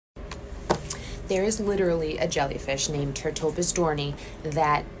There is literally a jellyfish named Turtopus dorni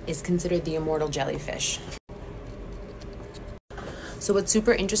that is considered the immortal jellyfish. So what's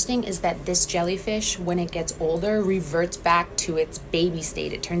super interesting is that this jellyfish, when it gets older, reverts back to its baby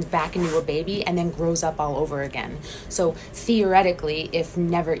state. It turns back into a baby and then grows up all over again. So theoretically, if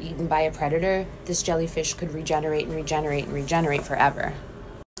never eaten by a predator, this jellyfish could regenerate and regenerate and regenerate forever.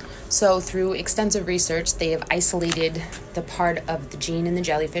 So through extensive research, they have isolated the part of the gene in the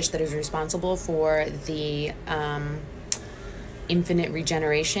jellyfish that is responsible for the infinite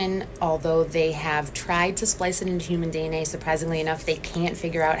regeneration. Although they have tried to splice it into human DNA, surprisingly enough, they can't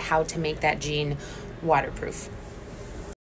figure out how to make that gene waterproof.